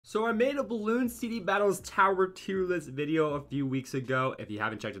So I made a Bloons TD Battles tower tier list video a few weeks ago. If you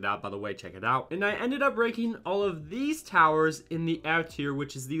haven't checked it out, by the way, check it out. And I ended up ranking all of these towers in the F tier,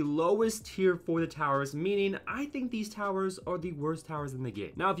 which is the lowest tier for the towers, meaning I think these towers are the worst towers in the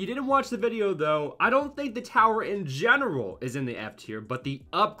game. Now, if you didn't watch the video though, I don't think the tower in general is in the F tier, but the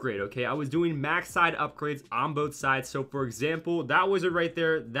upgrade, okay? I was doing max side upgrades on both sides. So for example, that wizard right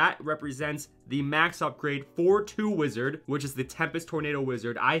there, that represents the max upgrade for 2 wizard, which is the Tempest Tornado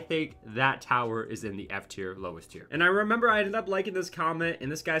wizard. I think that tower is in the F tier, lowest tier. And I remember I ended up liking this comment, and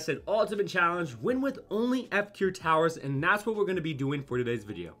this guy said, ultimate challenge, win with only F tier towers, and that's what we're going to be doing for today's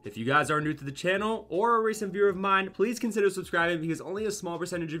video. If you guys are new to the channel or a recent viewer of mine, please consider subscribing because only a small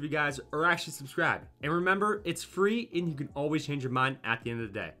percentage of you guys are actually subscribed. And remember, it's free and you can always change your mind at the end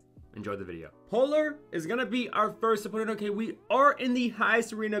of the day. Enjoy the video. Polar is gonna be our first opponent. Okay, we are in the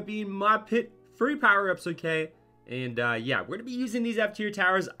highest arena, being Mod Pit free power-ups. Okay, and yeah, we're gonna be using these F tier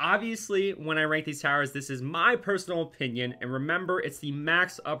towers. Obviously, when I rank these towers, this is my personal opinion, and remember, it's the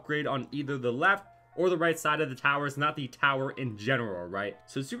max upgrade on either the left or the right side of the towers, not the tower in general, right?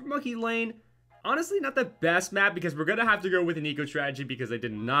 So Super Monkey Lane, honestly not the best map, because we're gonna have to go with an eco strategy, because I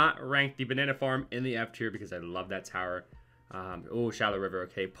did not rank the banana farm in the F tier because I love that tower. Oh, Shallow River.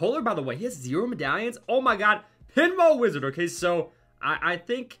 Okay, Polar, by the way, he has 0 medallions. Oh my god, Pinball Wizard. Okay, so I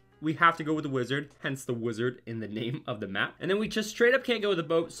think we have to go with the wizard, hence the wizard in the name of the map. And then we just straight up can't go with the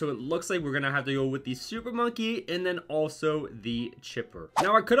boat, so it looks like we're gonna have to go with the Super Monkey and then also the Chipper.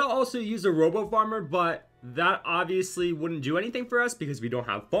 Now, I could have also used a Robo Farmer, but that obviously wouldn't do anything for us because we don't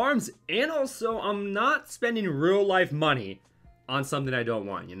have farms, and also I'm not spending real life money on something I don't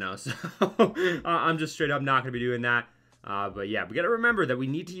want, you know? So I'm just straight up not gonna be doing that. But yeah, we gotta remember that we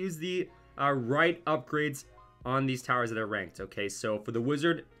need to use the right upgrades on these towers that are ranked. Okay, so for the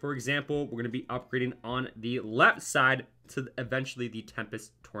wizard, for example, we're gonna be upgrading on the left side to eventually the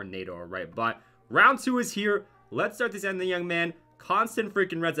Tempest Tornado. All right, but round 2 is here. Let's start this ending, young man. Constant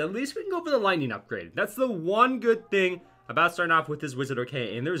freaking reds. At least we can go for the lightning upgrade. That's the one good thing about starting off with this wizard.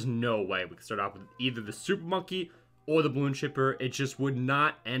 Okay, and there's no way we can start off with either the Super Monkey or the Balloon Chipper. It just would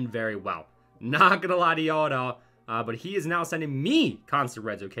not end very well. Not gonna lie to y'all at all. But he is now sending me constant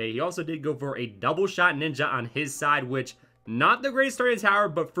reds, okay? He also did go for a double shot ninja on his side, which not the greatest starting tower,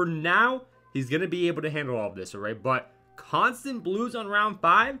 but for now, he's going to be able to handle all of this, all right? But constant blues on round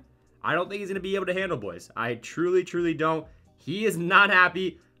 5, I don't think he's going to be able to handle, boys. I truly, truly don't. He is not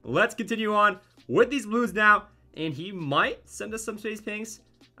happy. Let's continue on with these blues now, and he might send us some space pings.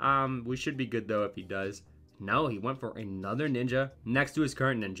 We should be good, though, if he does. No, he went for another ninja next to his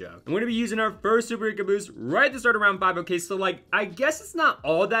current ninja. I'm going to be using our first super eco boost right at the start of round 5. Okay, so like, I guess it's not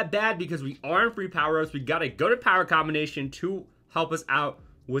all that bad because we are in free power-ups. We got to go to power combination to help us out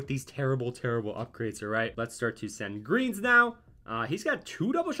with these terrible, terrible upgrades, all right? Let's start to send greens now. He's got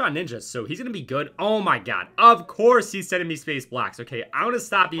 2 double shot ninjas, so he's going to be good. Oh my god. Of course he's sending me space blacks. Okay, I'm going to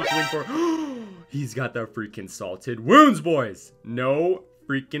stop ecoing for... He's got the freaking salted wounds, boys. No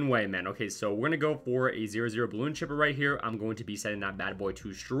freaking way, man. Okay, so we're gonna go for a 0-0 balloon chipper right here. I'm going to be setting that bad boy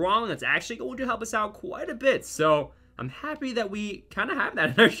too strong. That's actually going to help us out quite a bit. So I'm happy that we kind of have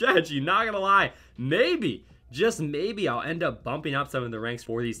that in our strategy. Not gonna lie, maybe, just maybe, I'll end up bumping up some of the ranks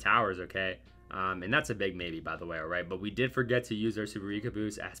for these towers. Okay, and that's a big maybe, by the way. All right, but we did forget to use our super eco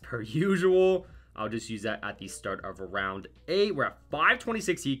boost as per usual. I'll just use that at the start of round 8. We're at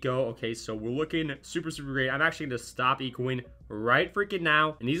 526 eco. Okay, so we're looking super, super great. I'm actually going to stop ecoing right freaking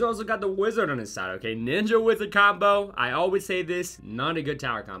now. And he's also got the wizard on his side, okay? Ninja wizard combo. I always say this, not a good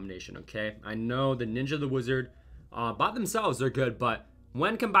tower combination, okay? I know the ninja, the wizard, by themselves, they're good, but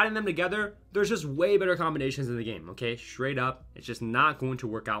when combining them together, there's just way better combinations in the game, okay? Straight up, it's just not going to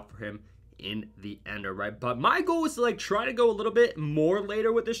work out for him in the end, all right? But my goal is to like try to go a little bit more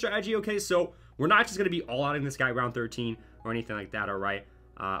later with this strategy, okay? So we're not just going to be all out in this guy round 13 or anything like that, all right?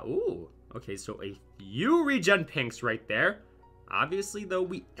 Ooh, okay, so a few regen pinks right there. Obviously, though,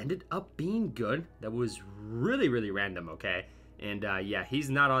 we ended up being good. That was really, really random, okay? And yeah,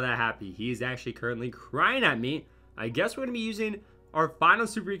 he's not all that happy. He's actually currently crying at me. I guess we're going to be using our final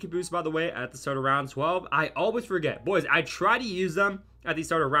super eco boost, by the way, at the start of round 12. I always forget. Boys, I try to use them at the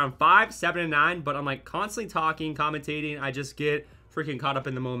start of round 5, 7, and 9, but I'm like constantly talking, commentating. I just get freaking caught up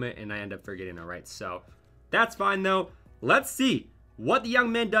in the moment and I end up forgetting. All right, so that's fine though. Let's see what the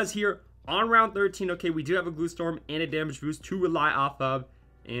young man does here on round 13. Okay, we do have a glue storm and a damage boost to rely off of,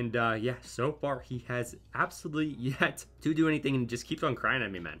 and yeah, so far he has absolutely yet to do anything and just keeps on crying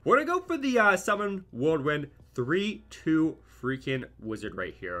at me, man. We're gonna go for the summon whirlwind 3-2 freaking wizard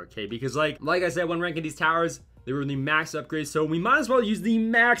right here, okay? Because like I said, when ranking these towers, they were the max upgrades, so we might as well use the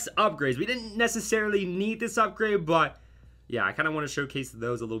max upgrades. We didn't necessarily need this upgrade, but yeah, I kind of want to showcase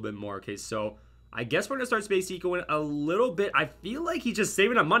those a little bit more. Okay, so I guess we're going to start space ecoing a little bit. I feel like he's just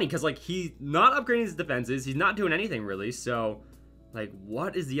saving up money because, like, he's not upgrading his defenses. He's not doing anything, really. So, like,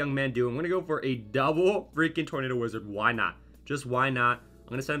 what is the young man doing? I'm going to go for a double freaking Tornado Wizard. Why not? Just why not? I'm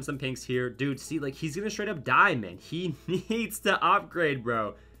going to send him some pinks here. Dude, see, like, he's going to straight up die, man. He needs to upgrade,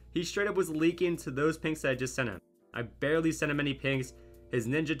 bro. He straight up was leaking to those pinks that I just sent him. I barely sent him any pinks. His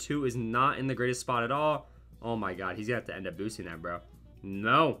Ninja 2 is not in the greatest spot at all. Oh, my God. He's going to have to end up boosting that, bro.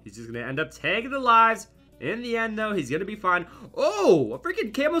 No, he's just going to end up taking the lives. In the end, though, he's going to be fine. Oh, a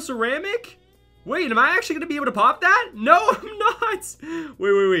freaking camo ceramic? Wait, am I actually going to be able to pop that? No, I'm not.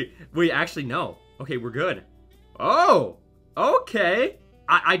 Wait, actually, no. Okay, we're good. Oh, okay.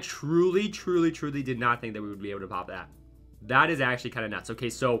 I truly did not think that we would be able to pop that. That is actually kind of nuts. Okay,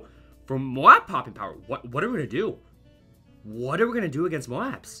 so for Moab popping power, what are we going to do? What are we going to do against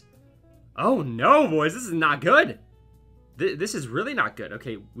Moabs? Oh, no, boys. This is not good. This is really not good.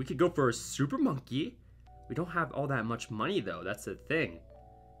 Okay, we could go for a Super Monkey. We don't have all that much money, though. That's the thing.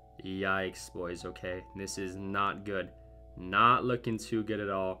 Yikes, boys. Okay, this is not good. Not looking too good at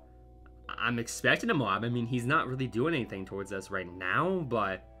all. I'm expecting a Moab. I mean, he's not really doing anything towards us right now,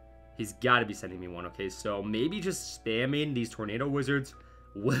 but he's got to be sending me one. Okay, so maybe just spamming these Tornado Wizards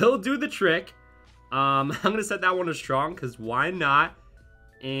will do the trick. I'm going to set that one as strong, because why not?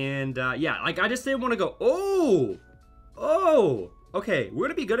 And, yeah, like, I just didn't want to go, oh, okay, we're going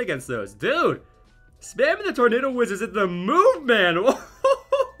to be good against those. Dude, spamming the Tornado Wizards is the move, man.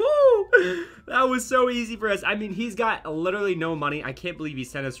 That was so easy for us. I mean, he's got literally no money. I can't believe he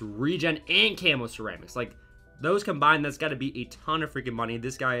sent us regen and camo ceramics. Like, those combined, that's got to be a ton of freaking money.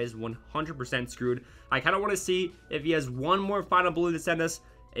 This guy is 100% screwed. I kind of want to see if he has one more final blue to send us,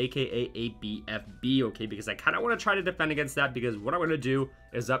 aka a BFB, okay? Because I kind of want to try to defend against that, because what I'm going to do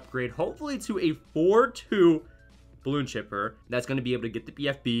is upgrade, hopefully, to a 4-2 balloon chipper that's going to be able to get the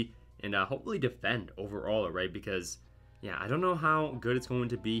BFB and hopefully defend overall, right? Because, yeah, I don't know how good it's going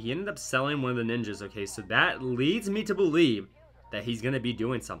to be. He ended up selling one of the ninjas, okay? So that leads me to believe that he's going to be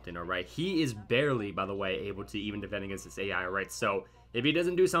doing something, all right? He is barely, by the way, able to even defend against this AI, all right? So if he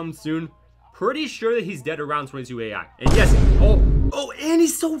doesn't do something soon, pretty sure that he's dead around 22 AI. And yes, oh, and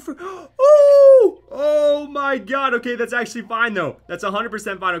he's sold for, oh my God. Okay, that's actually fine, though. That's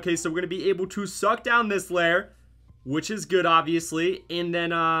 100% fine. Okay, so we're going to be able to suck down this layer, which is good, obviously. And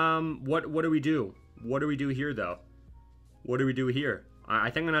then, what do we do? What do we do here, though? What do we do here? I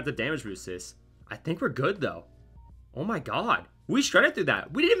think I'm going to have to damage boost this. I think we're good, though. Oh my God. We shredded through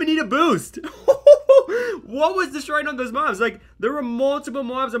that. We didn't even need a boost. What was destroying on those mobs? Like, there were multiple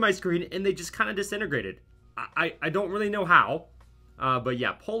mobs on my screen, and they just kind of disintegrated. I don't really know how. But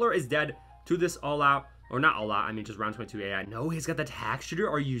yeah, Polar is dead to this all-out. Or not all-out, I mean just round 22 AI. No, he's got the tax shooter?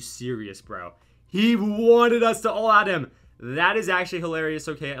 Are you serious, bro? He wanted us to all-out him. That is actually hilarious.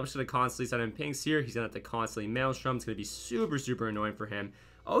 Okay, I'm just going to constantly send him pinks here. He's going to have to constantly maelstrom. It's going to be super annoying for him.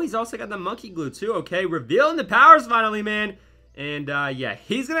 Oh, he's also got the monkey glue too. Okay, revealing the powers finally, man. And yeah,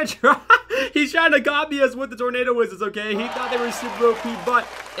 he's gonna try. He's trying to copy us with the Tornado Wizards, okay? He thought they were super OP, but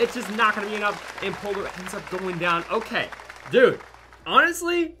it's just not gonna be enough. And Polar ends up going down. Okay, dude,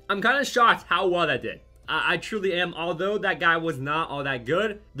 honestly, I'm kind of shocked how well that did. I truly am. Although that guy was not all that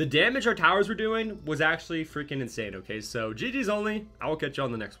good, the damage our towers were doing was actually freaking insane, okay? So GG's only. I will catch you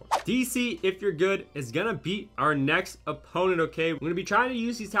on the next one. DC, if you're good, is gonna beat our next opponent, okay? We're gonna be trying to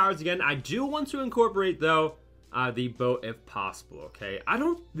use these towers again. I do want to incorporate, though, the boat if possible, okay? I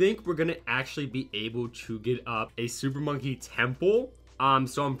don't think we're gonna actually be able to get up a Super Monkey Temple.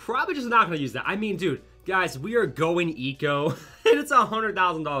 So I'm probably just not gonna use that. I mean, dude, guys, we are going eco, and it's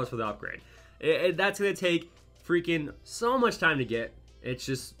 $100,000 for the upgrade. That's gonna take freaking so much time to get. It's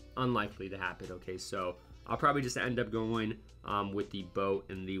just unlikely to happen, okay? So I'll probably just end up going with the boat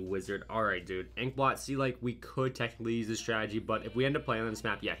and the wizard. All right, dude. Inkblot, see, like, we could technically use this strategy, but if we end up playing on this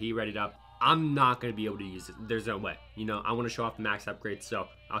map, yeah, he readied up. I'm not going to be able to use it. There's no way. You know, I want to show off the max upgrade, so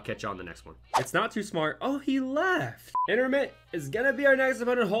I'll catch you on the next one. It's not too smart. Oh, he left. Intermit is going to be our next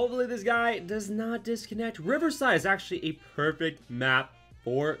opponent. Hopefully this guy does not disconnect. Riverside is actually a perfect map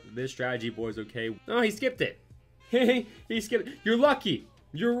for this strategy, boys, okay? Oh, he skipped it. He skipped it. You're lucky.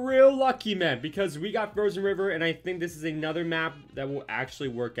 You're real lucky, man, because we got Frozen River, and I think this is another map that will actually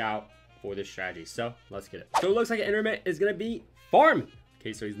work out for this strategy. So let's get it. So it looks like an Intermit is going to be farm.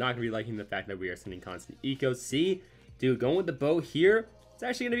 Okay, so he's not going to be liking the fact that we are sending constant eco. See, dude, going with the bow here, it's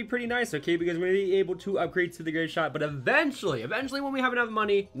actually going to be pretty nice, okay, because we're going to be able to upgrade to the great shot. But eventually when we have enough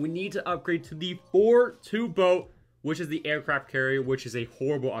money, we need to upgrade to the 4-2 boat, which is the aircraft carrier, which is a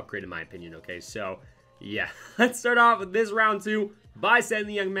horrible upgrade in my opinion, okay? So, yeah, let's start off with this round 2 by sending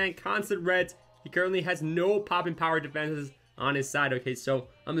the young man constant reds. He currently has no popping power defenses, on his side. Okay, so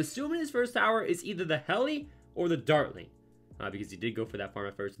I'm assuming his first tower is either the heli or the dartling, because he did go for that farm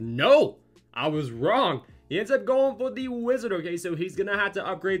at first. No, I was wrong. He ends up going for the wizard. Okay, so he's gonna have to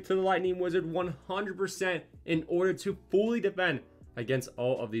upgrade to the lightning wizard 100% in order to fully defend against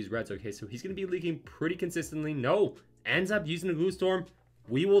all of these reds. Okay, so he's gonna be leaking pretty consistently. No, ends up using the glue storm.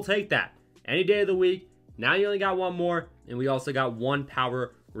 We will take that any day of the week. Now you only got one more, and we also got one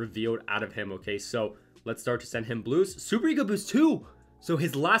power revealed out of him. Okay, so let's start to send him blues. Super ego boost too. So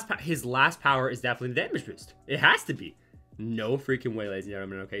his last power is definitely the damage boost. It has to be. No freaking way, ladies and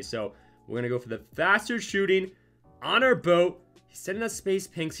gentlemen. Okay, so we're gonna go for the faster shooting on our boat. He's sending us space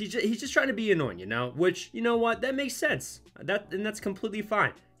pinks. He's just trying to be annoying, you know? Which, you know what? That makes sense. And that's completely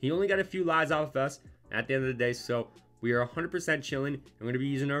fine. He only got a few lives off of us at the end of the day, so we are 100% chilling. And we're gonna be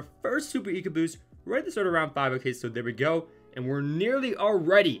using our first super eco boost right at the start of round 5. Okay, so there we go. And we're nearly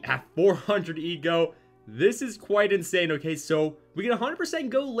already at 400 ego. This is quite insane. Okay, so we can 100%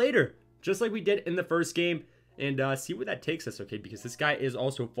 go later, just like we did in the first game, and see where that takes us. Okay, because this guy is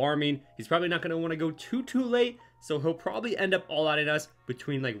also farming. He's probably not going to want to go too late, so he'll probably end up all out in us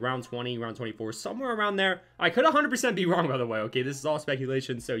between like round 20, round 24, somewhere around there. I could 100% be wrong, by the way. Okay, this is all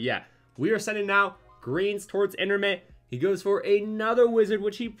speculation. So yeah, we are sending now greens towards intermit. He goes for another wizard,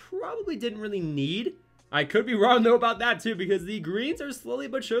 which he probably didn't really need. I could be wrong though about that too, because the greens are slowly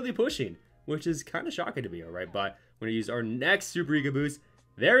but surely pushing, which is kind of shocking to me. All right, but we're gonna use our next super eco boost.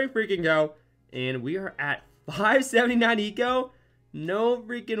 There we freaking go, and we are at 579 eco. No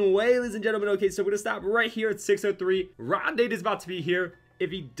freaking way, ladies and gentlemen. Okay, so we're gonna stop right here at 603. Round 8 is about to be here.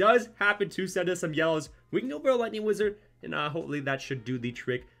 If he does happen to send us some yellows, we can go for a lightning wizard, and hopefully that should do the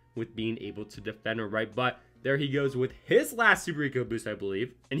trick with being able to defend. All right, but there he goes with his last super eco boost, I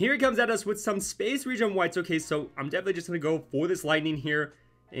believe. And here he comes at us with some space region whites. Okay, so I'm definitely just gonna go for this lightning here,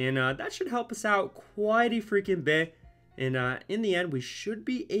 and that should help us out quite a freaking bit. And in the end, we should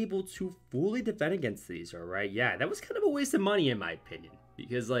be able to fully defend against these. All right, yeah, that was kind of a waste of money in my opinion,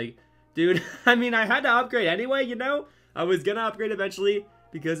 because like, dude, I mean, I had to upgrade anyway, you know? I was gonna upgrade eventually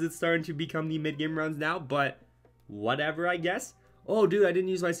because it's starting to become the mid-game runs now, but whatever, I guess. Oh, dude, I didn't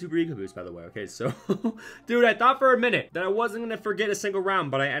use my super eco boost, by the way. Okay, so, dude, I thought for a minute that I wasn't going to forget a single round,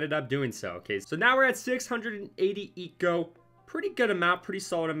 but I ended up doing so. Okay, so now we're at 680 eco. Pretty good amount, pretty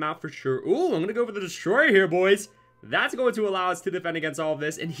solid amount for sure. Ooh, I'm going to go for the destroyer here, boys. That's going to allow us to defend against all of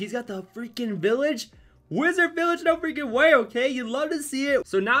this. And he's got the freaking village. Wizard village, no freaking way, okay? You'd love to see it.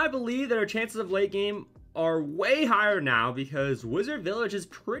 So now I believe that our chances of late game are way higher now because Wizard village is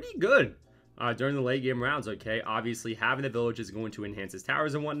pretty good. During the late game rounds, okay? Obviously, having the village is going to enhance his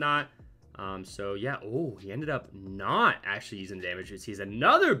towers and whatnot. So, yeah. Oh, he ended up not actually using damage boost. He's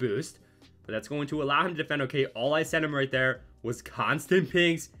another boost, but that's going to allow him to defend. Okay, all I sent him right there was constant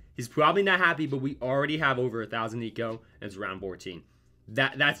pings. He's probably not happy, but we already have over 1,000 eco, and it's round 14.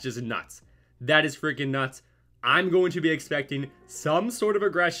 That's just nuts. That is freaking nuts. I'm going to be expecting some sort of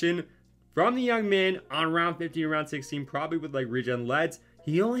aggression from the young man on round 15 and round 16, probably with, like, regen leads.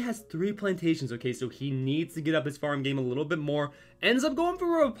 He only has 3 plantations, okay, so he needs to get up his farm game a little bit more. Ends up going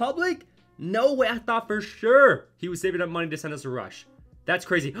for a Republic? No way, I thought for sure he was saving up money to send us a rush. That's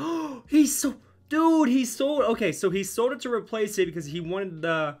crazy. Dude, he sold, okay, so he sold it to replace it because he wanted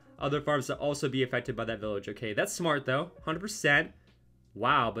the other farms to also be affected by that village. Okay, that's smart though, 100%.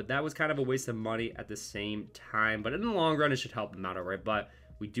 Wow, but that was kind of a waste of money at the same time. But in the long run, it should help him out, all right? But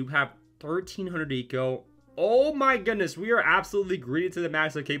we do have 1,300 eco. Oh my goodness, we are absolutely greedy to the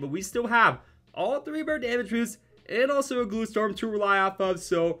max, okay, but we still have all 3 of our damage boosts and also a glue storm to rely off of,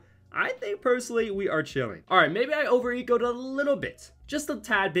 so I think personally we are chilling. All right, maybe I over-ecoed a little bit, just a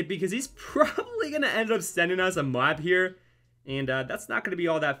tad bit, because he's probably going to end up sending us a mob here, and that's not going to be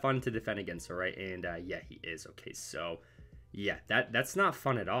all that fun to defend against, all right, and yeah, he is, okay, so yeah, that's not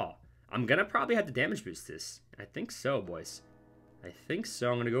fun at all. I'm going to probably have to damage boost this. I think so, boys. I think so.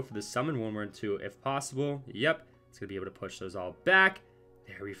 I'm going to go for the summon 1 more and 2 if possible. Yep. It's going to be able to push those all back.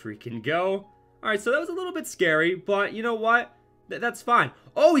 There we freaking go. All right, so that was a little bit scary, but you know what? That's fine.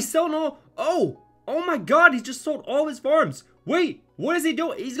 Oh, he's selling all. Oh my God. He just sold all his farms. Wait, what is he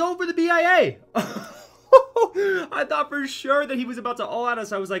doing? He's going for the BIA. I thought for sure that he was about to all out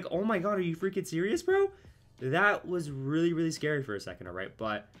us. I was like, oh my God, are you freaking serious, bro? That was really, really scary for a second, all right?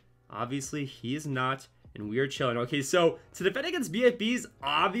 But obviously he is not. And we are chilling. Okay, so to defend against BFBs,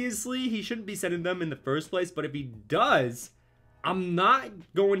 obviously he shouldn't be sending them in the first place. But if he does, I'm not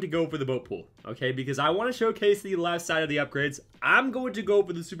going to go for the boat pool. Okay, because I want to showcase the left side of the upgrades. I'm going to go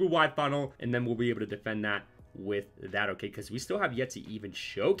for the super wide funnel. And then we'll be able to defend that with that. Okay, because we still have yet to even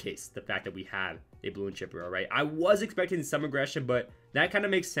showcase the fact that we have a balloon chipper. All right, I was expecting some aggression, but that kind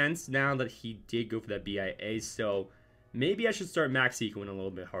of makes sense now that he did go for that BIA. So maybe I should start max ecoing a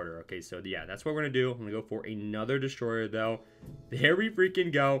little bit harder. Okay, so yeah, that's what we're gonna do. I'm gonna go for another destroyer though. There we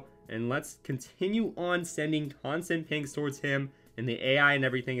freaking go. And let's continue on sending constant pings towards him. And the AI and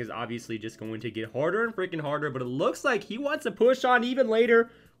everything is obviously just going to get harder and freaking harder. But it looks like he wants to push on even later,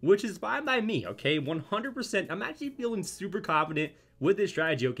 which is fine by me, okay? 100%. I'm actually feeling super confident with this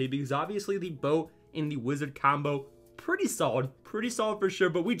strategy, okay? Because obviously the boat and the wizard combo, pretty solid for sure.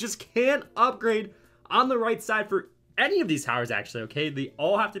 But we just can't upgrade on the right side for any of these towers, actually, okay? They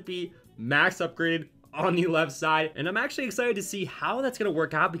all have to be max upgraded on the left side, and I'm actually excited to see how that's gonna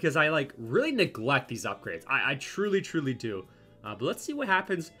work out because I like really neglect these upgrades. I truly do. But let's see what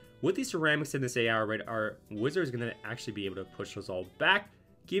happens with these ceramics in this AI. Right, our wizard is gonna actually be able to push those all back,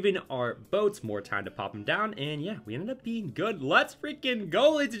 giving our boats more time to pop them down. And yeah, we ended up being good. Let's freaking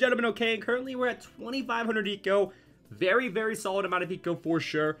go, ladies and gentlemen. Okay, and currently we're at 2,500 eco. Very solid amount of eco for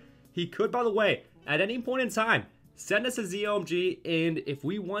sure. He could, by the way, at any point in time, send us a ZOMG, and if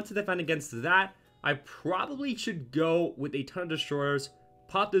we want to defend against that, I probably should go with a ton of destroyers,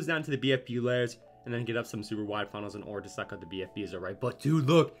 pop those down to the BFB layers, and then get up some super wide funnels in order to suck out the BFBs, alright? But dude,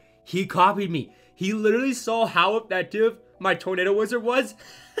 look, he copied me. He literally saw how effective my tornado wizard was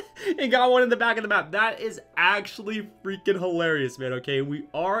and got one in the back of the map. That is actually freaking hilarious, man, okay? We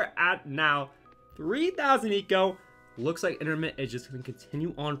are at now 3,000 eco. Looks like Intermittent is just going to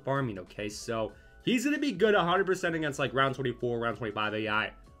continue on farming, okay? So he's going to be good 100% against like round 24, round 25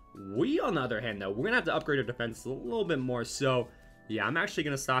 AI. We, on the other hand, though, we're going to have to upgrade our defense a little bit more. So, yeah, I'm actually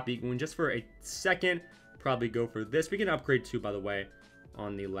going to stop ecoing just for a second. Probably go for this. We can upgrade too, by the way,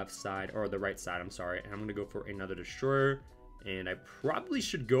 on the left side, or the right side, I'm sorry. And I'm going to go for another destroyer. And I probably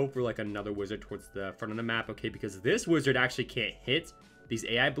should go for, like, another wizard towards the front of the map, okay? Because this wizard actually can't hit these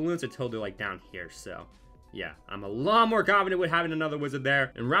AI balloons until they're, like, down here. So, yeah, I'm a lot more confident with having another wizard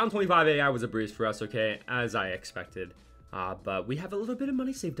there. And round 25 AI was a breeze for us, okay? As I expected. But we have a little bit of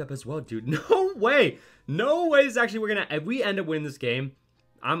money saved up as well, dude. No way is actually we're gonna, if we end up winning this game,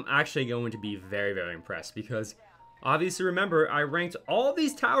 I'm actually going to be very impressed because obviously remember I ranked all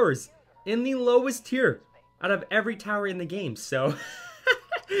these towers in the lowest tier out of every tower in the game. So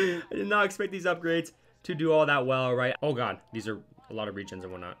I did not expect these upgrades to do all that well, right? Oh god, these are a lot of regions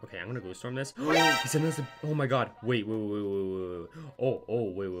and whatnot. Okay, I'm gonna go storm this. Oh my god. Wait.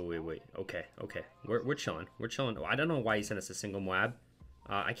 Oh, wait. Okay. We're chilling. Oh, I don't know why he sent us a single Moab.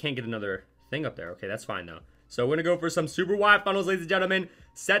 I can't get another thing up there. Okay, that's fine though. So we're gonna go for some super wide funnels, ladies and gentlemen.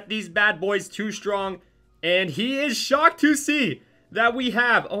 Set these bad boys too strong. And he is shocked to see that we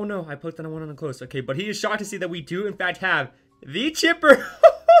have, oh no, I put that on one on the close. Okay, but he is shocked to see that we do in fact have the chipper.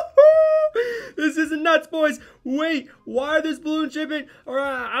 This is nuts, boys. Wait, why are this balloon shipping? Or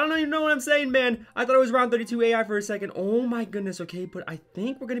I don't even know what I'm saying, man. I thought it was round 32 AI for a second. Oh my goodness, okay, but I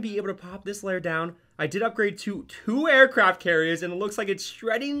think we're going to be able to pop this layer down. I did upgrade to 2 aircraft carriers, and it looks like it's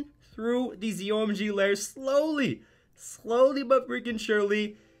shredding through these ZOMG layers slowly but freaking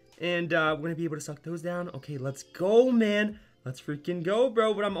surely. And we're going to be able to suck those down. Okay, let's go, man. Let's freaking go,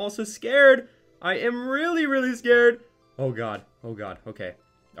 bro. But I'm also scared. I am really scared. Oh god, okay.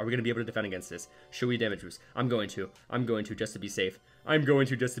 Are we going to be able to defend against this? Should we damage boost? I'm going to just to be safe.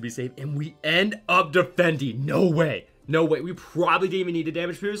 And we end up defending. No way. We probably didn't even need a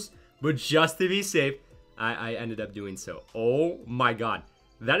damage boost, but just to be safe, I ended up doing so. Oh my god.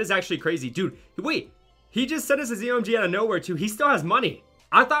 That is actually crazy. Dude, wait. He just sent us a ZOMG out of nowhere too. He still has money.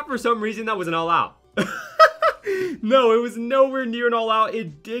 I thought for some reason that was an all out. No, it was nowhere near an all out.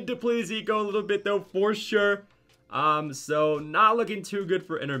 It did deplete his eco a little bit though, for sure. So not looking too good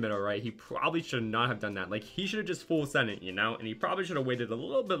for Intermittent, right? He probably should not have done that. Like, he should have just full sent it, you know? And he probably should have waited a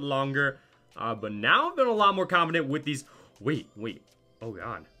little bit longer. But now I'm feeling a lot more confident with these. Wait. Oh,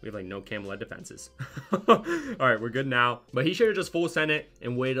 God. We have, like, no cam-led defenses. All right, we're good now. But he should have just full sent it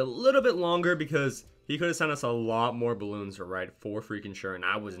and waited a little bit longer because he could have sent us a lot more balloons, right? For freaking sure. And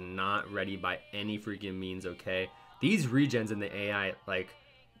I was not ready by any freaking means, okay? These regens in the AI, like,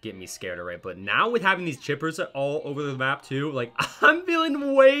 get me scared, alright? But now with having these chippers all over the map too, like, I'm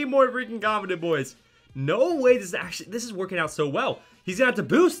feeling way more freaking confident, boys. No way this is working out so well. He's gonna have to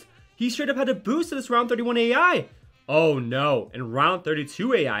boost. He straight up had to boost to this round 31 AI. Oh no, and round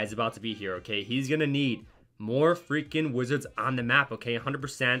 32 AI is about to be here, okay? He's gonna need more freaking wizards on the map, okay?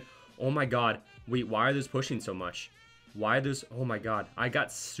 100%. Oh my god. Wait, why are those pushing so much? Why are those? Oh my god. I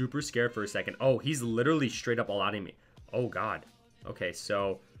got super scared for a second. Oh, he's literally straight up all-outing me. Oh god. Okay,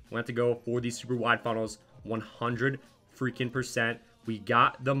 so we have to go for these super wide funnels 100 freaking %. We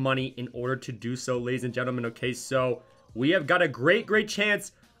got the money in order to do so, ladies and gentlemen. Okay, so we have got a great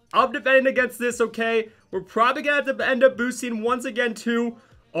chance of defending against this, okay? We're probably gonna have to end up boosting once again too.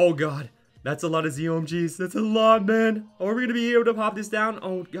 Oh god. That's a lot of ZOMGs. That's a lot, man. Are we gonna be able to pop this down?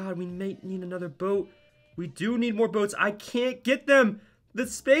 Oh god, we may need another boat. We do need more boats. I can't get them. The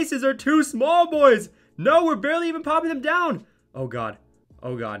spaces are too small, boys. No, we're barely even popping them down. Oh god.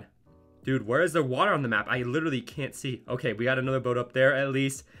 Oh god. Dude, where is the water on the map? I literally can't see. Okay, we got another boat up there at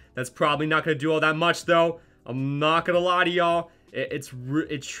least. That's probably not gonna do all that much though. I'm not gonna lie to y'all.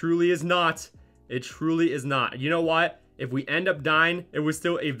 It truly is not. It truly is not. You know what? If we end up dying, it was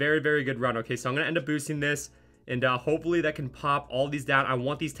still a very, very good run. Okay, so I'm gonna end up boosting this, and hopefully that can pop all these down. I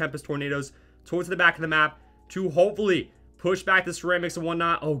want these Tempest Tornadoes towards the back of the map to hopefully push back the ceramics and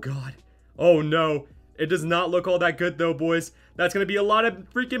whatnot. Oh god. Oh no. It does not look all that good though, boys. That's gonna be a lot of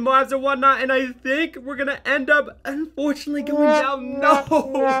freaking mobs and whatnot, and I think we're gonna end up unfortunately going down.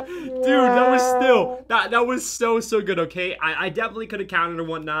 No, dude, that was so good. Okay, I definitely could have counted or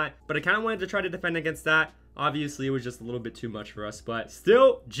whatnot, but I kind of wanted to try to defend against that. Obviously, it was just a little bit too much for us, but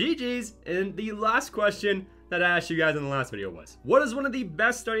still, GG's. And the last question that I asked you guys in the last video was, what is one of the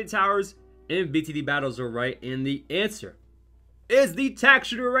best starting towers in BTD Battles? All right, and the answer is the tack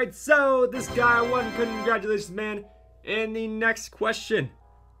shooter, right? So this guy won. Congratulations, man. And the next question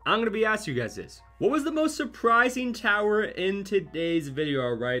I'm gonna be asking you guys is, what was the most surprising tower in today's video?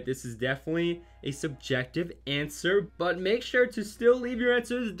 All right, this is definitely a subjective answer, but make sure to still leave your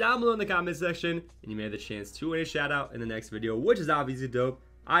answers down below in the comment section, and you may have the chance to win a shout out in the next video, which is obviously dope.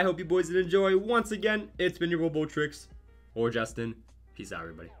 I hope you boys did enjoy. Once again, it's been your boy Boltrix, or Justin. Peace out,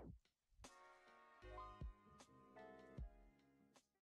 everybody.